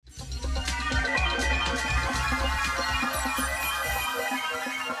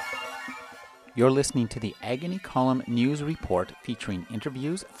You're listening to the Agony Column News Report featuring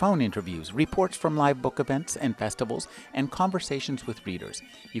interviews, phone interviews, reports from live book events and festivals, and conversations with readers.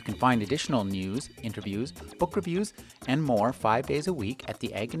 You can find additional news, interviews, book reviews, and more 5 days a week at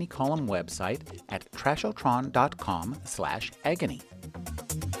the Agony Column website at trashotron.com/agony.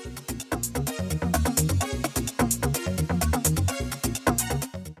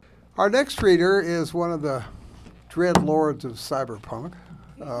 Our next reader is one of the dread lords of cyberpunk.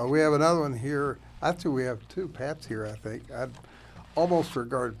 We have another one here. Actually, we have two. Pat's here, I think. I'd almost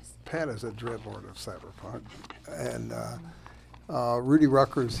regard Pat as a dread lord of cyberpunk. And Rudy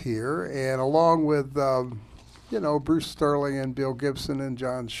Rucker's here. And along with, Bruce Sterling and Bill Gibson and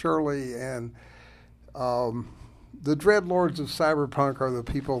John Shirley. And the dread lords of cyberpunk are the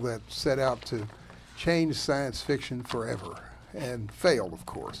people that set out to change science fiction forever. And failed, of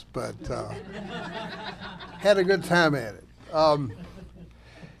course, but had a good time at it.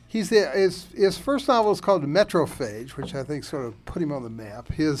 His first novel is called Metrophage, which I think sort of put him on the map.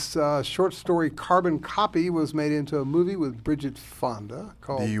 His short story Carbon Copy was made into a movie with Bridget Fonda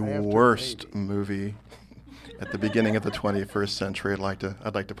called The worst movie at the beginning of the 21st century, I'd like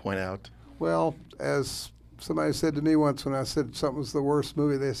to point out. Well, as somebody said to me once when I said something was the worst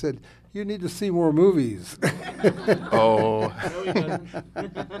movie, they said, "You need to see more movies." Oh.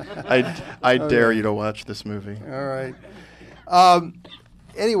 I dare you to watch this movie. All right.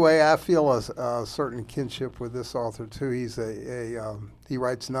 Anyway, I feel a certain kinship with this author too. He's he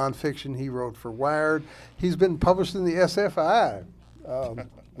writes nonfiction. He wrote for Wired. He's been published in the SFI,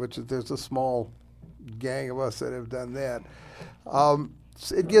 which there's a small gang of us that have done that.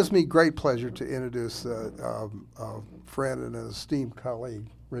 It gives me great pleasure to introduce a friend and an esteemed colleague,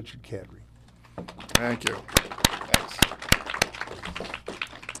 Richard Kadrey. Thank you. Thanks.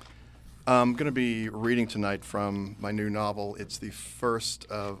 I'm going to be reading tonight from my new novel. It's the first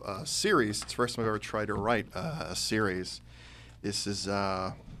of a series. It's the first time I've ever tried to write a series. This is,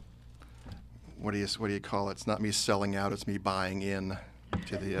 what do you call it? It's not me selling out, it's me buying in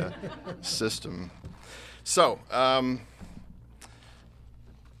to the system. So,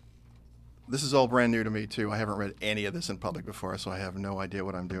 this is all brand new to me, too. I haven't read any of this in public before, so I have no idea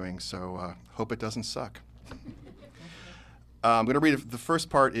what I'm doing. So hope it doesn't suck. I'm going to read it. The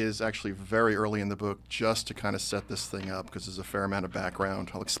first part is actually very early in the book, just to kind of set this thing up, because there's a fair amount of background.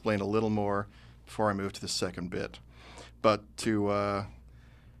 I'll explain a little more before I move to the second bit. But to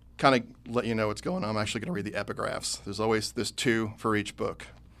kind of let you know what's going on, I'm actually going to read the epigraphs. There's two for each book.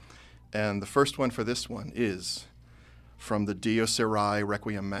 And the first one for this one is from the Dies Irae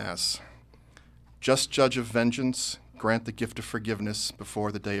Requiem Mass. Just judge of vengeance, grant the gift of forgiveness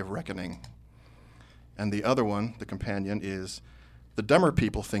before the day of reckoning. And the other one, the companion, is the dumber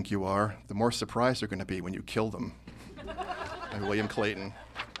people think you are, the more surprised they're going to be when you kill them. By William Clayton.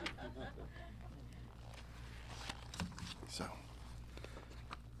 So.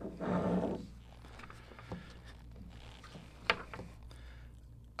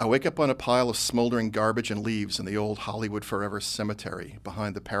 I wake up on a pile of smoldering garbage and leaves in the old Hollywood Forever cemetery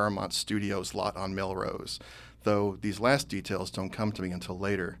behind the Paramount Studios lot on Melrose, though these last details don't come to me until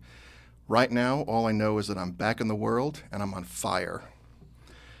later. Right now, all I know is that I'm back in the world and I'm on fire.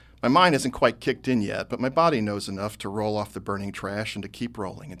 My mind hasn't quite kicked in yet, but my body knows enough to roll off the burning trash and to keep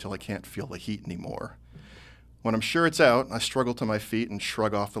rolling until I can't feel the heat anymore. When I'm sure it's out, I struggle to my feet and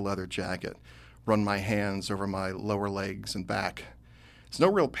shrug off the leather jacket, run my hands over my lower legs and back. There's no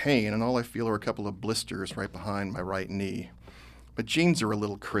real pain, and all I feel are a couple of blisters right behind my right knee. My jeans are a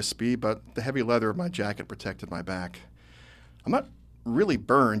little crispy, but the heavy leather of my jacket protected my back. I'm not really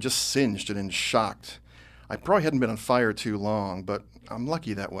burned, just singed and shocked. I probably hadn't been on fire too long, but I'm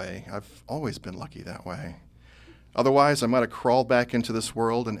lucky that way. I've always been lucky that way. Otherwise, I might have crawled back into this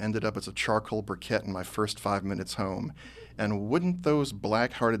world and ended up as a charcoal briquette in my first 5 minutes home. And wouldn't those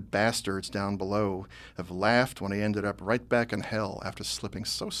black-hearted bastards down below have laughed when I ended up right back in hell after slipping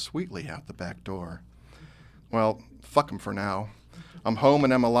so sweetly out the back door? Well, fuck 'em for now. I'm home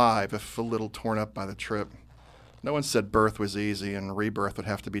and I'm alive, if a little torn up by the trip. No one said birth was easy and rebirth would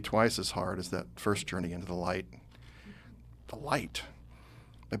have to be twice as hard as that first journey into the light. The light.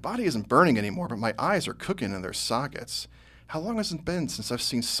 My body isn't burning anymore, but my eyes are cooking in their sockets. How long has it been since I've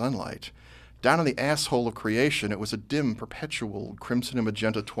seen sunlight? Down in the asshole of creation, it was a dim, perpetual crimson and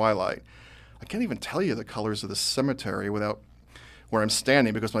magenta twilight. I can't even tell you the colors of the cemetery without where I'm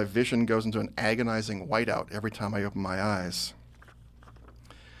standing because my vision goes into an agonizing whiteout every time I open my eyes.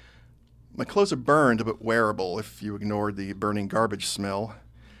 My clothes are burned but wearable if you ignored the burning garbage smell.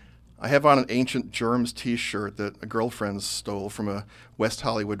 I have on an ancient Germs t-shirt that a girlfriend stole from a West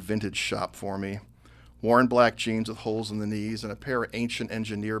Hollywood vintage shop for me. Worn black jeans with holes in the knees and a pair of ancient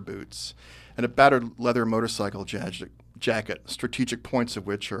engineer boots. and a battered leather motorcycle jacket, strategic points of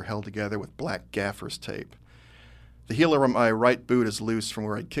which are held together with black gaffer's tape. The heel of my right boot is loose from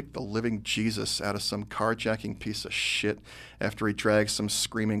where I kicked the living Jesus out of some carjacking piece of shit after he dragged some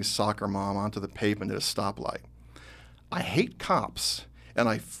screaming soccer mom onto the pavement at a stoplight. I hate cops, and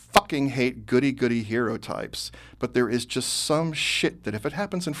I fucking hate goody-goody hero types, but there is just some shit that if it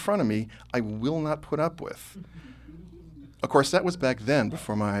happens in front of me, I will not put up with. Of course, that was back then,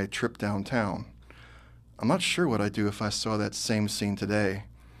 before my trip downtown. I'm not sure what I'd do if I saw that same scene today.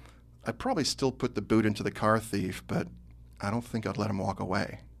 I'd probably still put the boot into the car thief, but I don't think I'd let him walk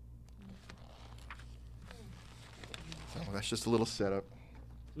away. So that's just a little setup.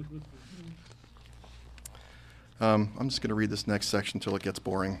 I'm just going to read this next section until it gets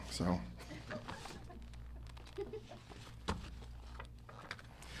boring.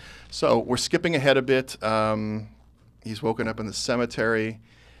 So we're skipping ahead a bit. He's woken up in the cemetery.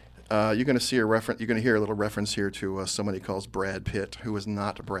 You're going to see a reference. You're going to hear a little reference here to someone he calls Brad Pitt, who is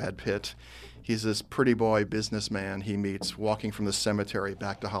not Brad Pitt. He's this pretty boy businessman he meets walking from the cemetery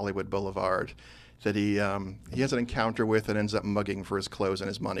back to Hollywood Boulevard that he has an encounter with and ends up mugging for his clothes and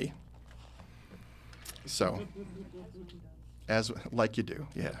his money. So, like you do,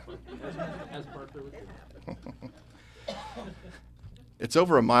 yeah. As Parker would do. It's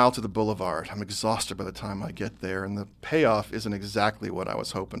over a mile to the boulevard. I'm exhausted by the time I get there, and the payoff isn't exactly what I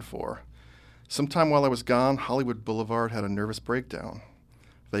was hoping for. Sometime while I was gone, Hollywood Boulevard had a nervous breakdown.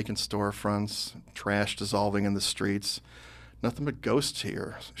 Vacant storefronts, trash dissolving in the streets. Nothing but ghosts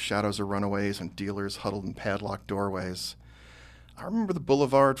here, shadows of runaways and dealers huddled in padlocked doorways. I remember the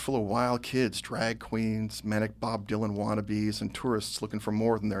boulevard full of wild kids, drag queens, manic Bob Dylan wannabes, and tourists looking for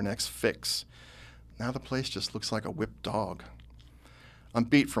more than their next fix. Now the place just looks like a whipped dog. I'm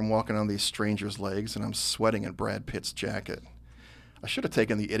beat from walking on these strangers' legs, and I'm sweating in Brad Pitt's jacket. I should have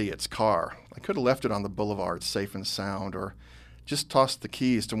taken the idiot's car. I could have left it on the boulevard safe and sound, or just tossed the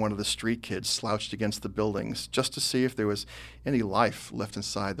keys to one of the street kids slouched against the buildings, just to see if there was any life left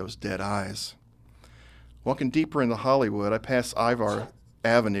inside those dead eyes. Walking deeper into Hollywood, I pass Ivar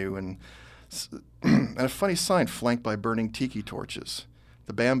Avenue and a funny sign flanked by burning tiki torches,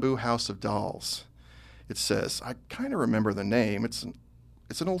 the Bamboo House of Dolls. It says, I kind of remember the name. It's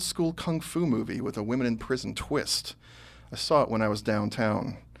an old school kung fu movie with a women in prison twist. I saw it when I was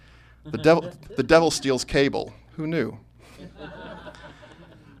downtown. The devil steals cable. Who knew?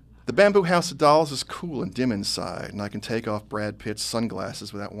 The Bamboo House of Dolls is cool and dim inside, and I can take off Brad Pitt's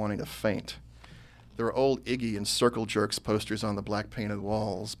sunglasses without wanting to faint. There are old Iggy and Circle Jerks posters on the black painted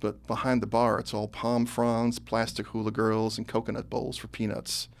walls, but behind the bar it's all palm fronds, plastic hula girls, and coconut bowls for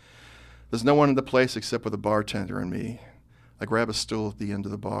peanuts. There's no one in the place except for the bartender and me. I grab a stool at the end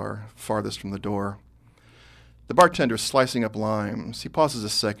of the bar, farthest from the door. The bartender's slicing up limes. He pauses a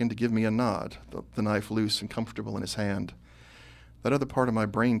second to give me a nod, the knife loose and comfortable in his hand. That other part of my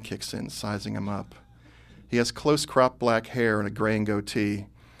brain kicks in, sizing him up. He has close-cropped black hair and a graying goatee.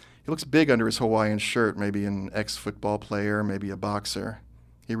 He looks big under his Hawaiian shirt, maybe an ex-football player, maybe a boxer.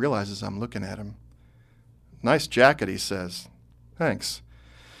 He realizes I'm looking at him. Nice jacket, he says. Thanks.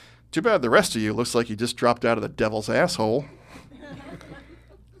 Too bad the rest of you looks like you just dropped out of the devil's asshole.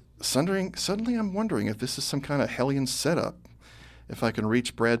 Suddenly I'm wondering if this is some kind of hellion setup, if I can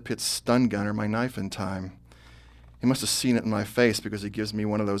reach Brad Pitt's stun gun or my knife in time. He must have seen it in my face because he gives me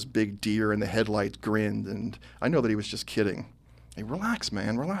one of those big deer in the headlights grin, and I know that he was just kidding. Hey, relax,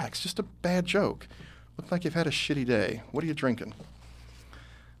 man, relax. Just a bad joke. Look like you've had a shitty day. What are you drinking?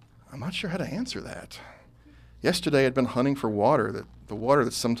 I'm not sure how to answer that. Yesterday I'd been hunting for water, the water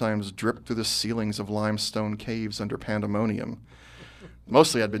that sometimes dripped through the ceilings of limestone caves under Pandemonium.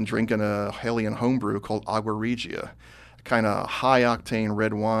 Mostly I'd been drinking a Hellion homebrew called Agua Regia, a kind of high-octane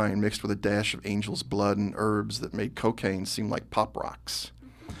red wine mixed with a dash of angel's blood and herbs that made cocaine seem like pop rocks.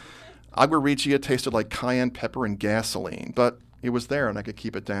 Agua Regia tasted like cayenne pepper and gasoline, but it was there and I could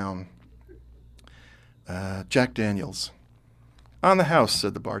keep it down. Jack Daniels. On the house,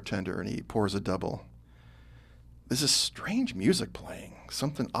 said the bartender, and he pours a double. There's this strange music playing,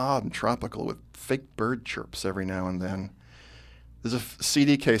 something odd and tropical with fake bird chirps every now and then. There's a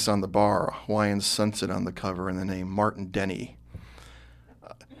CD case on the bar, a Hawaiian sunset on the cover, and the name Martin Denny.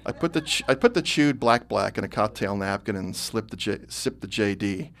 I put the chewed black in a cocktail napkin and sipped the JD.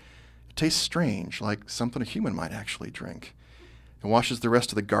 It tastes strange, like something a human might actually drink. It washes the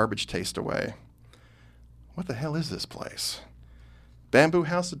rest of the garbage taste away. What the hell is this place? Bamboo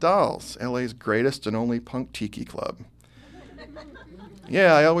House of Dolls, LA's greatest and only punk tiki club.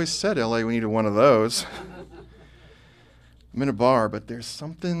 Yeah, I always said LA we needed one of those. I'm in a bar, but there's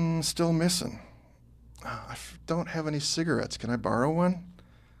something still missing. I don't have any cigarettes. Can I borrow one?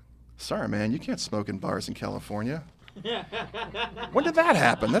 Sorry, man, you can't smoke in bars in California. When did that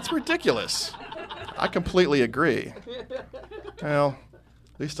happen? That's ridiculous. I completely agree. Well,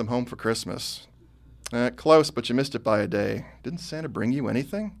 at least I'm home for Christmas. Close, but you missed it by a day. Didn't Santa bring you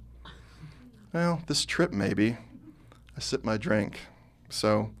anything? Well, this trip maybe. I sipped my drink.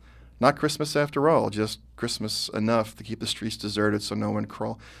 So, not Christmas after all, just Christmas enough to keep the streets deserted so no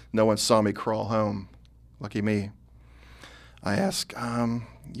one saw me crawl home. Lucky me. I ask,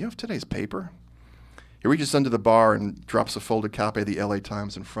 you have today's paper? He reaches under the bar and drops a folded copy of the LA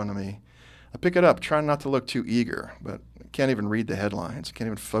Times in front of me. I pick it up, trying not to look too eager, but I can't even read the headlines. I can't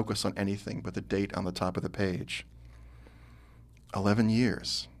even focus on anything but the date on the top of the page. 11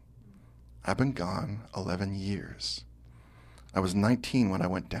 years. I've been gone 11 years. I was 19 when I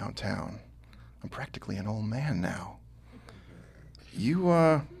went downtown. I'm practically an old man now.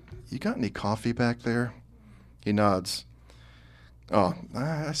 You got any coffee back there? He nods. Oh,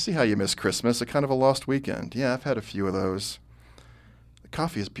 I see how you miss Christmas. A kind of a lost weekend. Yeah, I've had a few of those. The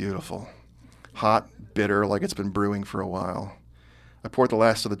coffee is beautiful. Hot, bitter, like it's been brewing for a while. I poured the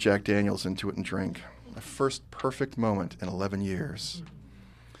last of the Jack Daniels into it and drank. My first perfect moment in 11 years.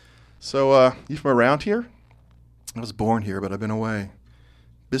 So, you from around here? I was born here, but I've been away.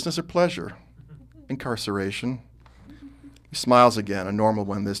 Business or pleasure? Incarceration. He smiles again, a normal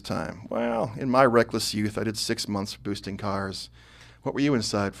one this time. Well, in my reckless youth, I did 6 months boosting cars. What were you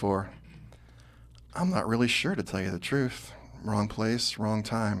inside for? I'm not really sure, to tell you the truth. Wrong place, wrong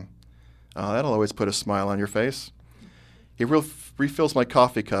time. That'll always put a smile on your face. He refills my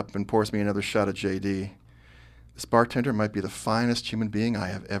coffee cup and pours me another shot of JD. This bartender might be the finest human being I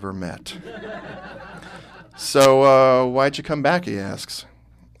have ever met. So, why'd you come back, he asks.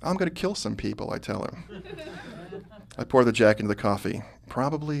 I'm going to kill some people, I tell him. I pour the Jack into the coffee.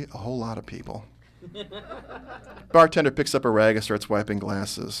 Probably a whole lot of people. Bartender picks up a rag and starts wiping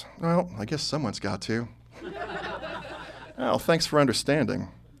glasses. Well, I guess someone's got to. Well, thanks for understanding.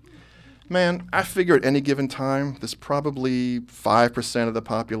 Man, I figure at any given time, there's probably 5% of the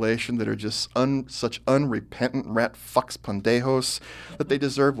population that are just such unrepentant rat fucks pendejos that they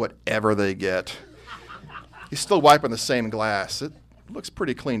deserve whatever they get. He's still wiping the same glass. It looks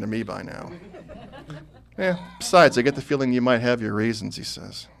pretty clean to me by now. Yeah, besides, I get the feeling you might have your reasons, he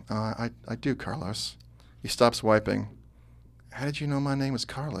says. I do, Carlos. He stops wiping. How did you know my name was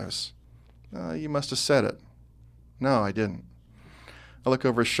Carlos? You must have said it. No, I didn't. I look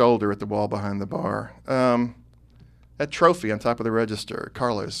over his shoulder at the wall behind the bar. That trophy on top of the register,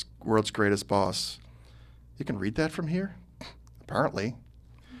 Carlos, world's greatest boss. You can read that from here? Apparently.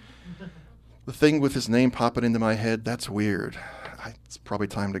 The thing with his name popping into my head, that's weird. It's probably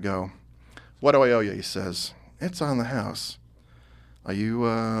time to go. What do I owe you, he says. It's on the house. Are you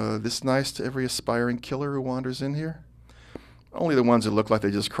this nice to every aspiring killer who wanders in here? Only the ones who look like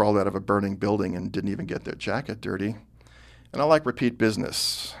they just crawled out of a burning building and didn't even get their jacket dirty. And I like repeat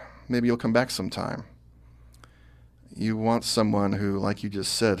business. Maybe you'll come back sometime. You want someone who, like you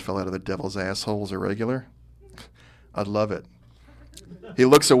just said, fell out of the devil's assholes irregular? I'd love it. He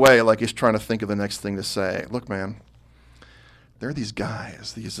looks away like he's trying to think of the next thing to say. Look, man, there are these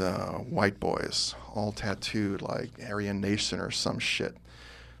guys, these white boys, all tattooed like Aryan Nation or some shit.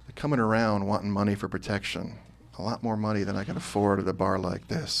 They're coming around wanting money for protection. A lot more money than I can afford at a bar like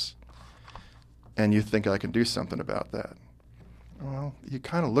this. And you think I can do something about that? Well, you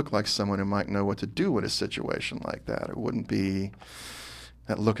kind of look like someone who might know what to do in a situation like that. It wouldn't be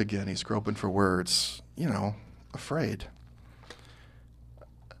that look again. He's groping for words. You know, afraid.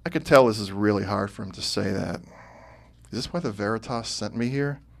 I can tell this is really hard for him to say that. Is this why the Veritas sent me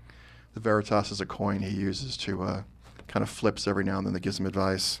here? The Veritas is a coin he uses to kind of flips every now and then that gives him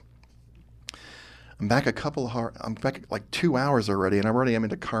advice. I'm back like 2 hours already, and I already am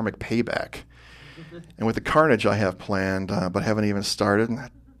into karmic payback. And with the carnage I have planned, but haven't even started,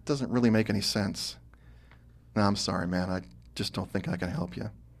 that doesn't really make any sense. No, I'm sorry, man. I just don't think I can help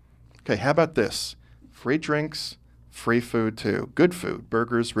you. Okay, how about this? Free drinks, free food too. Good food.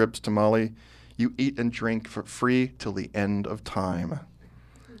 Burgers, ribs, tamale. You eat and drink for free till the end of time.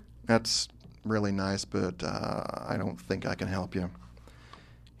 That's really nice, but I don't think I can help you.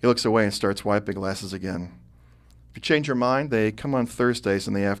 He looks away and starts wiping glasses again. If you change your mind, they come on Thursdays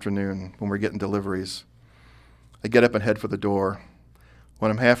in the afternoon when we're getting deliveries. I get up and head for the door. When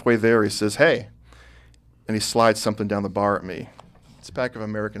I'm halfway there, he says, hey, and he slides something down the bar at me. It's a pack of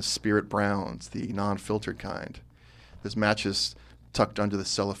American Spirit Browns, the non-filtered kind. There's matches tucked under the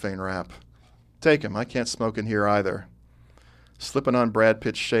cellophane wrap. Take 'em. I can't smoke in here either. Slipping on Brad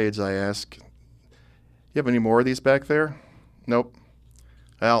Pitt's shades, I ask, you have any more of these back there? Nope.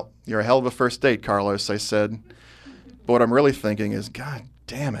 Well, you're a hell of a first date, Carlos, I said. But what I'm really thinking is, God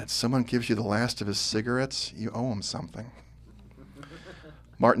damn it, someone gives you the last of his cigarettes, you owe him something.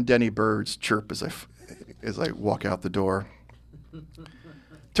 Martin Denny birds chirp as I walk out the door.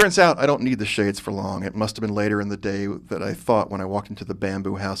 Turns out I don't need the shades for long. It must have been later in the day that I thought when I walked into the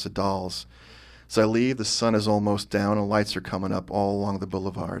Bamboo House of Dolls. As I leave, the sun is almost down and lights are coming up all along the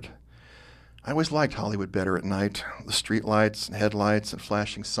boulevard. I always liked Hollywood better at night. The street lights and headlights and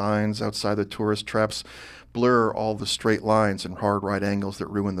flashing signs outside the tourist traps blur all the straight lines and hard right angles that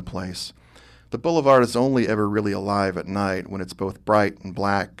ruin the place. The boulevard is only ever really alive at night when it's both bright and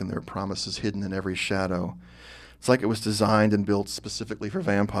black and there are promises hidden in every shadow. It's like it was designed and built specifically for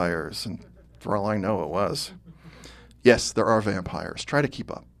vampires, and for all I know, it was. Yes, there are vampires. Try to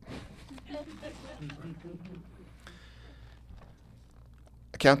keep up.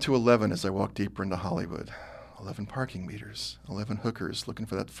 I count to 11 as I walk deeper into Hollywood. 11 parking meters, 11 hookers looking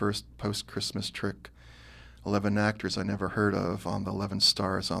for that first post-Christmas trick, 11 actors I never heard of on the 11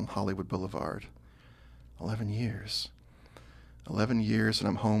 stars on Hollywood Boulevard. 11 years. 11 years and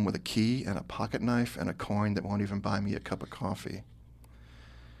I'm home with a key and a pocket knife and a coin that won't even buy me a cup of coffee.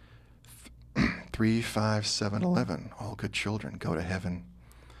 3, 5, 7, 11. All good children go to heaven.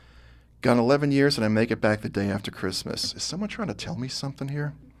 Gone 11 years and I make it back the day after Christmas. Is someone trying to tell me something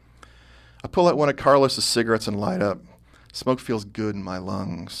here? I pull out one of Carlos's cigarettes and light up. Smoke feels good in my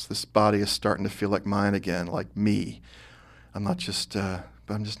lungs. This body is starting to feel like mine again, like me. I'm just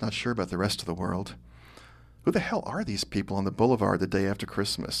not sure about the rest of the world. Who the hell are these people on the boulevard the day after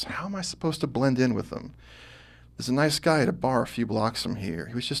Christmas? How am I supposed to blend in with them? There's a nice guy at a bar a few blocks from here.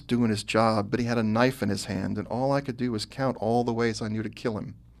 He was just doing his job, but he had a knife in his hand, and all I could do was count all the ways I knew to kill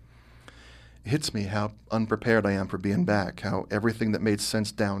him. It hits me how unprepared I am for being back, how everything that made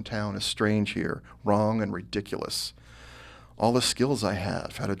sense downtown is strange here, wrong and ridiculous. All the skills I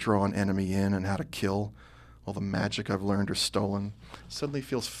have, how to draw an enemy in and how to kill, all the magic I've learned or stolen, suddenly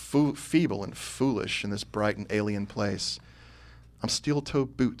feels feeble and foolish in this bright and alien place. I'm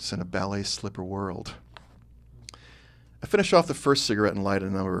steel-toed boots in a ballet slipper world. I finish off the first cigarette and light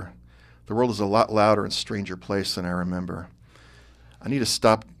another. The world is a lot louder and stranger place than I remember. I need to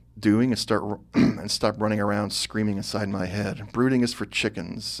stop doing and stop running around screaming inside my head. Brooding is for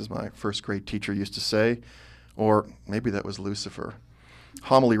chickens, as my first grade teacher used to say, or maybe that was Lucifer.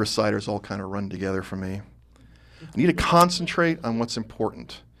 Homily reciters all kind of run together for me. I need to concentrate on what's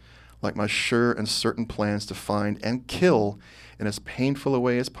important, like my sure and certain plans to find and kill in as painful a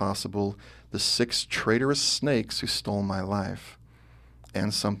way as possible the 6 traitorous snakes who stole my life.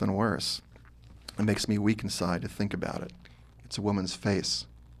 And something worse. It makes me weak inside to think about it. It's a woman's face.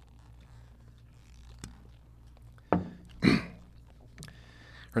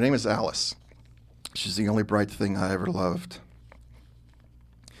 Her name is Alice. She's the only bright thing I ever loved.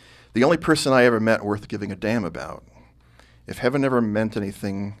 The only person I ever met worth giving a damn about. If heaven ever meant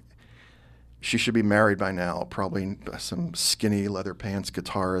anything, she should be married by now, probably some skinny leather pants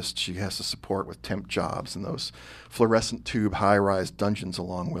guitarist she has to support with temp jobs in those fluorescent tube high-rise dungeons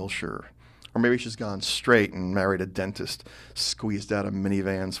along Wilshire. Or maybe she's gone straight and married a dentist, squeezed out of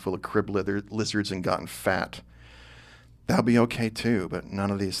minivans full of crib lizards and gotten fat. That'll be okay too, but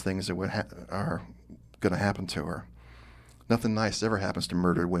none of these things are going to happen to her. Nothing nice ever happens to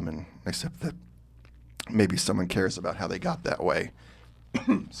murdered women, except that maybe someone cares about how they got that way.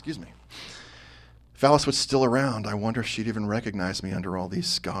 Excuse me. If Alice was still around, I wonder if she'd even recognize me under all these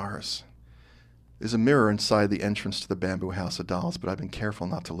scars. There's a mirror inside the entrance to the Bamboo House of Dolls, but I've been careful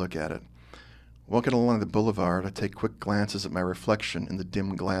not to look at it. Walking along the boulevard, I take quick glances at my reflection in the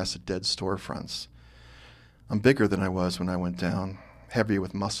dim glass of dead storefronts. I'm bigger than I was when I went down, heavy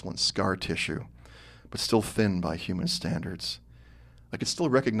with muscle and scar tissue, but still thin by human standards. I can still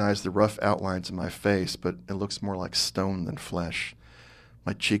recognize the rough outlines in my face, but it looks more like stone than flesh.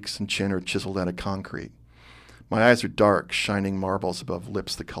 My cheeks and chin are chiseled out of concrete. My eyes are dark, shining marbles above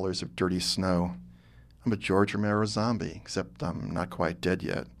lips the colors of dirty snow. I'm a George Romero zombie, except I'm not quite dead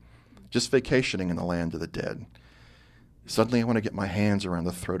yet. Just vacationing in the land of the dead. Suddenly I want to get my hands around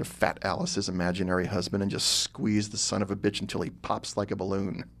the throat of Fat Alice's imaginary husband and just squeeze the son of a bitch until he pops like a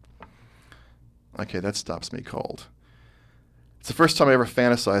balloon. Okay, that stops me cold. It's the first time I ever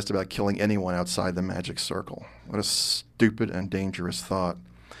fantasized about killing anyone outside the magic circle. What a stupid and dangerous thought.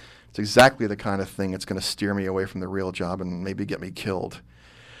 It's exactly the kind of thing that's going to steer me away from the real job and maybe get me killed.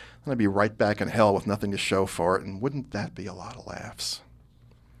 Then I'd be right back in hell with nothing to show for it, and wouldn't that be a lot of laughs?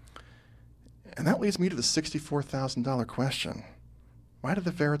 And that leads me to the $64,000 question. Why did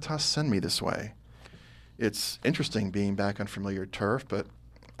the Veritas send me this way? It's interesting being back on familiar turf, but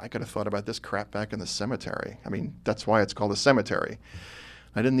I could have thought about this crap back in the cemetery. I mean, that's why it's called a cemetery.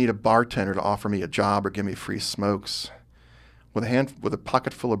 I didn't need a bartender to offer me a job or give me free smokes. With a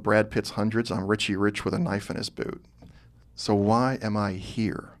pocket full of Brad Pitt's hundreds, I'm Richie Rich with a knife in his boot. So why am I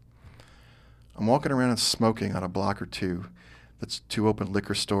here? I'm walking around and smoking on a block or two. That's 2 open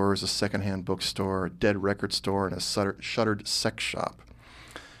liquor stores, a secondhand bookstore, a dead record store, and a shuttered sex shop.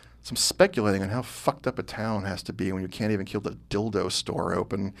 So I'm speculating on how fucked up a town has to be when you can't even keep the dildo store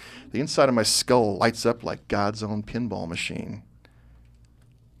open. The inside of my skull lights up like God's own pinball machine.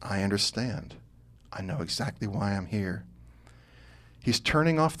 I understand. I know exactly why I'm here. He's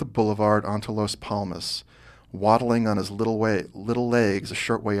turning off the boulevard onto Los Palmas, waddling on his little legs a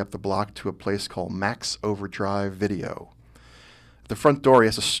short way up the block to a place called Max Overdrive Video. At the front door, he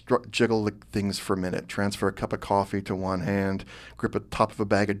has to jiggle things for a minute, transfer a cup of coffee to one hand, grip the top of a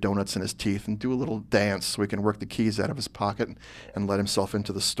bag of donuts in his teeth, and do a little dance so he can work the keys out of his pocket and let himself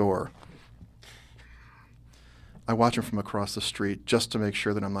into the store. I watch him from across the street just to make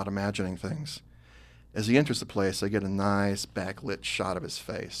sure that I'm not imagining things. As he enters the place, I get a nice backlit shot of his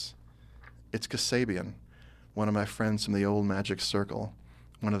face. It's Kasabian, one of my friends from the old magic circle,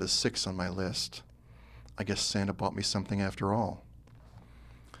 one of the 6 on my list. I guess Santa bought me something after all.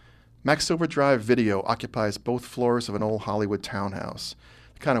 Max Overdrive Video occupies both floors of an old Hollywood townhouse,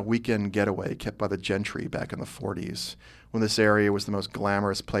 the kind of weekend getaway kept by the gentry back in the 40s, when this area was the most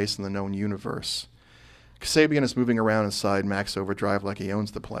glamorous place in the known universe. Kasabian is moving around inside Max Overdrive like he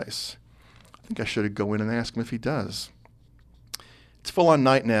owns the place. I think I should go in and ask him if he does. It's full-on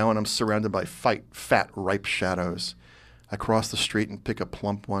night now, and I'm surrounded by fat, ripe shadows. I cross the street and pick a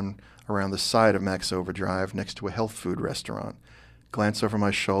plump one around the side of Max Overdrive next to a health food restaurant. Glance over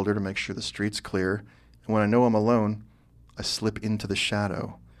my shoulder to make sure the street's clear, and when I know I'm alone, I slip into the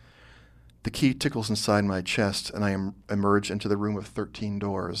shadow. The key tickles inside my chest, and I emerge into the room of 13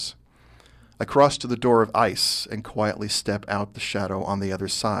 doors. I cross to the door of ice and quietly step out the shadow on the other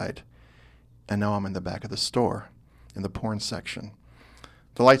side. And now I'm in the back of the store, in the porn section.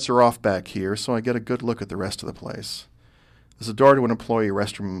 The lights are off back here, so I get a good look at the rest of the place. There's a door to an employee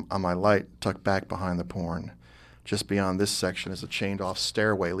restroom on my right, tucked back behind the porn. Just beyond this section is a chained-off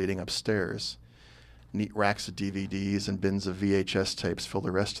stairway leading upstairs. Neat racks of DVDs and bins of VHS tapes fill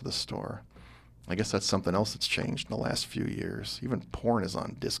the rest of the store. I guess that's something else that's changed in the last few years. Even porn is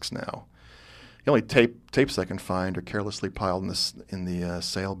on discs now. The only tapes I can find are carelessly piled in the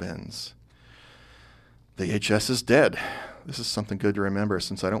sale bins. The VHS is dead. This is something good to remember,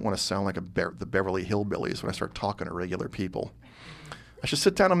 since I don't want to sound like the Beverly Hillbillies when I start talking to regular people. I should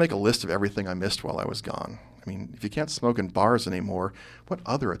sit down and make a list of everything I missed while I was gone. I mean, if you can't smoke in bars anymore, what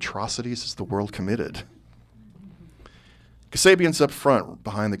other atrocities has the world committed? Kasabian's up front,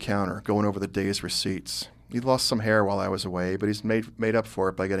 behind the counter, going over the day's receipts. He lost some hair while I was away, but he's made up for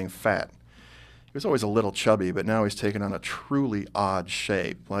it by getting fat. He was always a little chubby, but now he's taken on a truly odd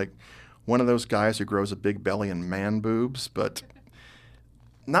shape, like one of those guys who grows a big belly and man boobs, but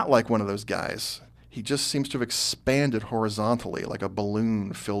not like one of those guys. He just seems to have expanded horizontally like a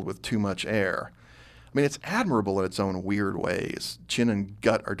balloon filled with too much air. I mean, it's admirable in its own weird ways. Chin and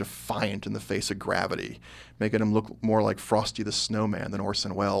gut are defiant in the face of gravity, making him look more like Frosty the Snowman than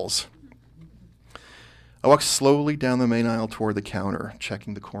Orson Welles. I walk slowly down the main aisle toward the counter,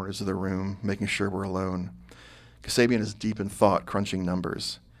 checking the corners of the room, making sure we're alone. Kasabian is deep in thought, crunching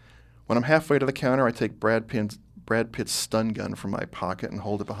numbers. When I'm halfway to the counter, I take Brad Pitt's stun gun from my pocket and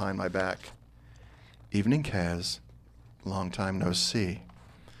hold it behind my back. Evening, Kaz. Long time no see.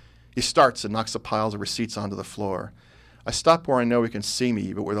 He starts and knocks the piles of receipts onto the floor. I stop where I know he can see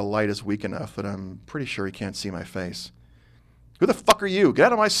me, but where the light is weak enough that I'm pretty sure he can't see my face. Who the fuck are you? Get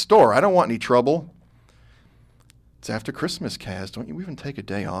out of my store. I don't want any trouble. It's after Christmas, Kaz. Don't you even take a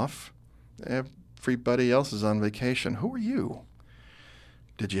day off? Everybody else is on vacation. Who are you?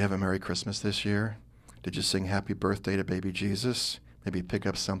 Did you have a Merry Christmas this year? Did you sing Happy Birthday to baby Jesus? Maybe pick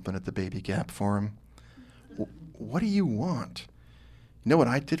up something at the Baby Gap for him? What do you want? You know what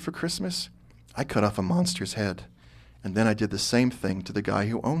I did for Christmas? I cut off a monster's head. And then I did the same thing to the guy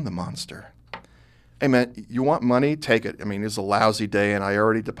who owned the monster. Hey, man, you want money? Take it. I mean, it's a lousy day, and I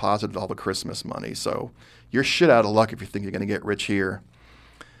already deposited all the Christmas money, so you're shit out of luck if you think you're going to get rich here.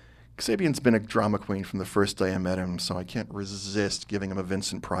 Kasabian's been a drama queen from the first day I met him, so I can't resist giving him a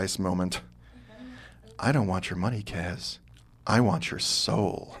Vincent Price moment. I don't want your money, Kaz. I want your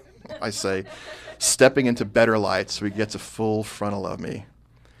soul, I say, stepping into better light so he gets a full frontal of me.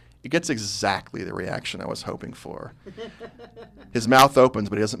 He gets exactly the reaction I was hoping for. His mouth opens,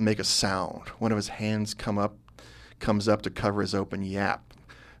 but he doesn't make a sound. One of his hands comes up to cover his open yap,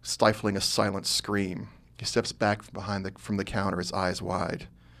 stifling a silent scream. He steps back from the counter, his eyes wide.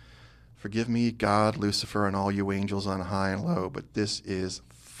 Forgive me, God, Lucifer, and all you angels on high and low, but this is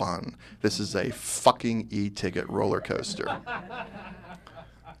fun. This is a fucking e-ticket roller coaster.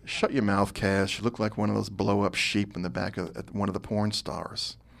 Shut your mouth, Cass. You look like one of those blow-up sheep in the back of one of the porn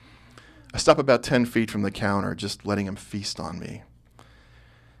stars. I stop about 10 feet from the counter, just letting him feast on me.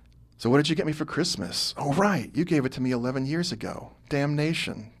 So what did you get me for Christmas? Oh, right. You gave it to me 11 years ago.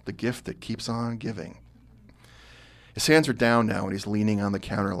 Damnation, the gift that keeps on giving. His hands are down now, and he's leaning on the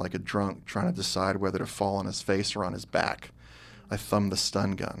counter like a drunk, trying to decide whether to fall on his face or on his back. I thumb the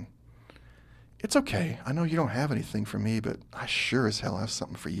stun gun. It's okay. I know you don't have anything for me, but I sure as hell have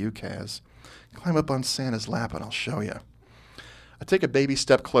something for you, Kaz. Climb up on Santa's lap and I'll show you. I take a baby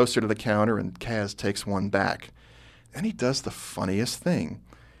step closer to the counter, and Kaz takes one back. And he does the funniest thing.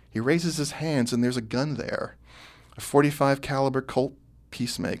 He raises his hands, and there's a gun there. A .45 caliber Colt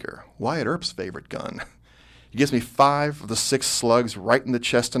Peacemaker, Wyatt Earp's favorite gun. He gives me 5 of the 6 slugs right in the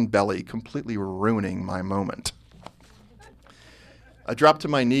chest and belly, completely ruining my moment. I drop to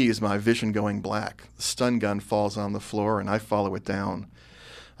my knees, my vision going black. The stun gun falls on the floor, and I follow it down.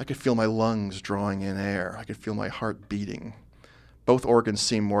 I could feel my lungs drawing in air. I could feel my heart beating. Both organs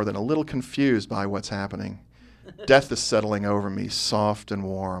seem more than a little confused by what's happening. Death is settling over me, soft and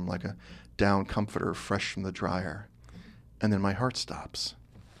warm, like a down comforter fresh from the dryer. And then my heart stops.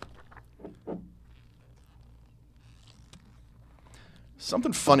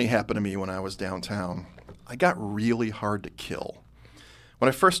 Something funny happened to me when I was downtown. I got really hard to kill. When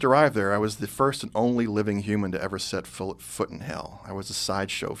I first arrived there, I was the first and only living human to ever set foot in hell. I was a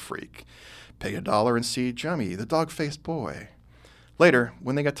sideshow freak. Pay $1 and see Jummy, the dog-faced boy. Later,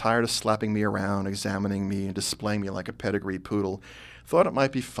 when they got tired of slapping me around, examining me, and displaying me like a pedigree poodle, thought it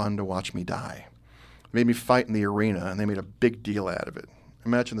might be fun to watch me die. They made me fight in the arena, and they made a big deal out of it.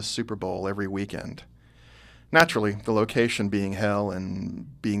 Imagine the Super Bowl every weekend. Naturally, the location being hell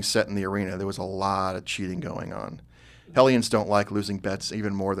and being set in the arena, there was a lot of cheating going on. Hellions don't like losing bets any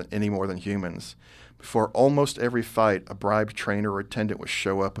more than humans. Before almost every fight, a bribed trainer or attendant would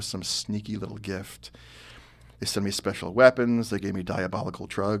show up with some sneaky little gift. They sent me special weapons, they gave me diabolical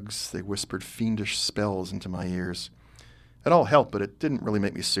drugs, they whispered fiendish spells into my ears. It all helped, but it didn't really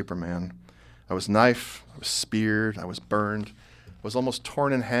make me Superman. I was knifed, I was speared, I was burned. I was almost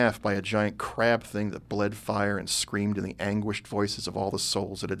torn in half by a giant crab thing that bled fire and screamed in the anguished voices of all the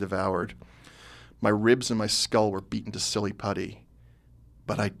souls it had devoured. My ribs and my skull were beaten to silly putty.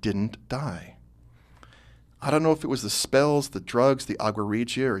 But I didn't die. I don't know if it was the spells, the drugs, the agua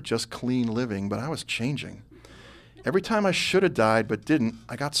regia, or just clean living, but I was changing. Every time I should have died but didn't,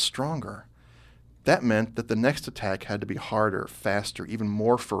 I got stronger. That meant that the next attack had to be harder, faster, even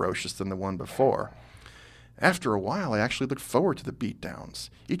more ferocious than the one before. After a while, I actually looked forward to the beatdowns.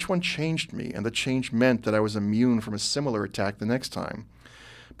 Each one changed me, and the change meant that I was immune from a similar attack the next time.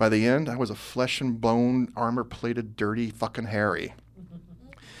 By the end, I was a flesh and bone, armor-plated, dirty fucking Harry.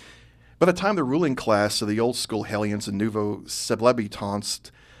 By the time the ruling class of the old school Hellions and Nouveau Sublebitants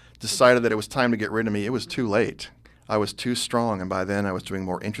decided that it was time to get rid of me, it was too late. I was too strong, and by then I was doing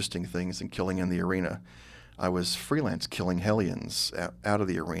more interesting things than killing in the arena. I was freelance killing Hellions out of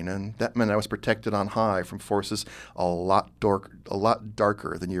the arena, and that meant I was protected on high from forces a lot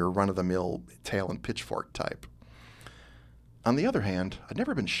darker than your run-of-the-mill tail and pitchfork type. On the other hand, I'd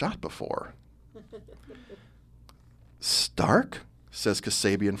never been shot before. Stark? Says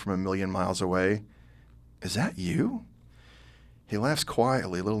Kasabian from a million miles away. Is that you? He laughs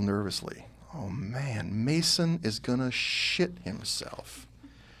quietly, a little nervously. Oh man, Mason is gonna shit himself.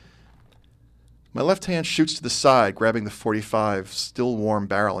 My left hand shoots to the side, grabbing the .45 still warm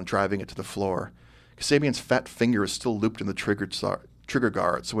barrel and driving it to the floor. Kasabian's fat finger is still looped in the trigger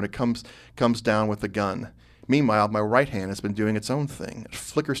guard, so when it comes down with the gun. Meanwhile, my right hand has been doing its own thing. It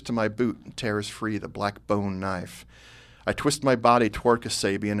flickers to my boot and tears free the black bone knife. I twist my body toward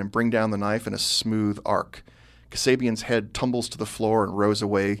Kasabian and bring down the knife in a smooth arc. Kasabian's head tumbles to the floor and rolls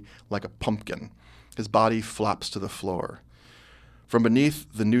away like a pumpkin. His body flops to the floor. From beneath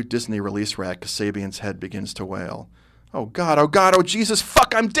the new Disney release rack, Kasabian's head begins to wail. Oh God, oh Jesus,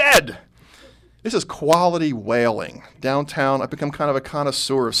 fuck, I'm dead! This is quality wailing. Downtown, I've become kind of a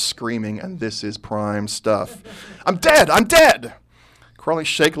connoisseur of screaming, and this is prime stuff. I'm dead! I'm dead! Crawling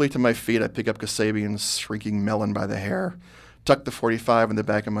shakily to my feet, I pick up Kasabian's shrinking melon by the hair, tuck the .45 in the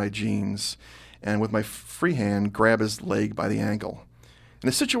back of my jeans, and with my free hand, grab his leg by the ankle. In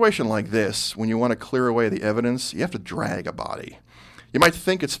a situation like this, when you want to clear away the evidence, you have to drag a body. You might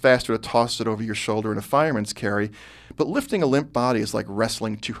think it's faster to toss it over your shoulder in a fireman's carry, but lifting a limp body is like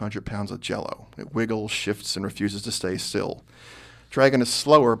wrestling 200 pounds of Jell-O. It wiggles, shifts, and refuses to stay still. Dragging is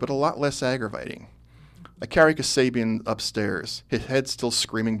slower, but a lot less aggravating. I carry Kasabian upstairs, his head still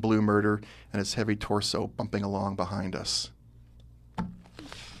screaming blue murder, and his heavy torso bumping along behind us.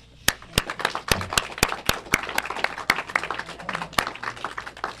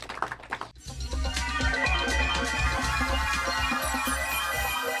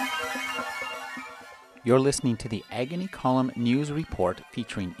 You're listening to the Agony Column News Report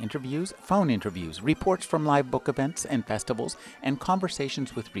featuring interviews, phone interviews, reports from live book events and festivals, and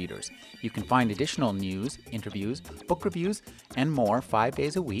conversations with readers. You can find additional news, interviews, book reviews, and more 5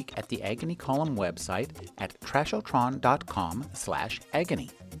 days a week at the Agony Column website at trashotron.com/agony.